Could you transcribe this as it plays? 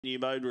New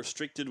mode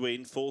restricted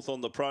win, fourth on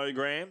the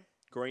program.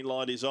 Green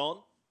light is on.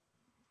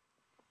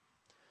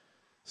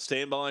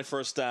 Stand by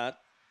for a start.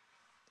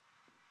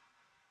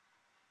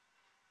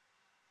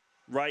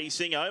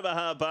 Racing,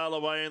 Omaha Bale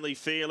away only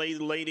fairly,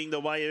 leading the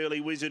way early,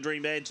 Wizardry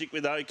Magic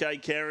with OK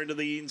Karen to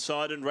the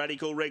inside and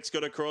Radical Rex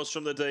got across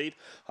from the deep.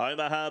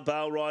 Omaha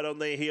Bale right on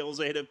their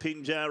heels ahead of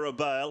Pinjarra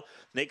Bale.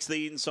 Next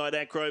the inside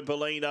Acro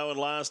Bellino and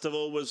last of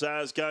all was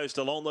Zars Ghost.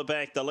 Along the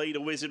back the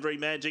leader Wizardry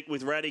Magic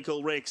with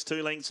Radical Rex,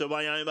 2 lengths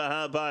away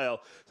Omaha Bale.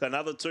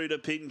 Another 2 to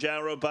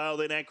Pinjarra Bale,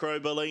 then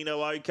Acro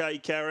Bellino, OK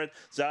Karen.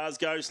 Zars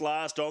Ghost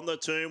last on the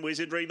turn,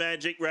 Wizardry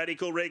Magic,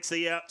 Radical Rex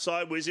the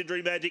outside.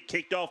 Wizardry Magic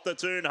kicked off the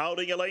turn,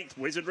 holding a length.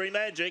 Wizardry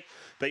Magic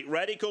beat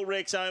Radical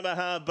Rex,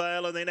 Omaha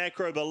Bale and then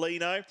Acro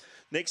Bellino.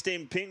 Next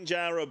in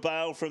Pinjarra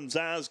Bale from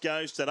Zars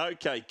Ghost and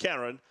OK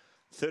Karen.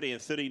 30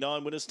 and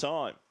 39 winners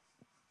time.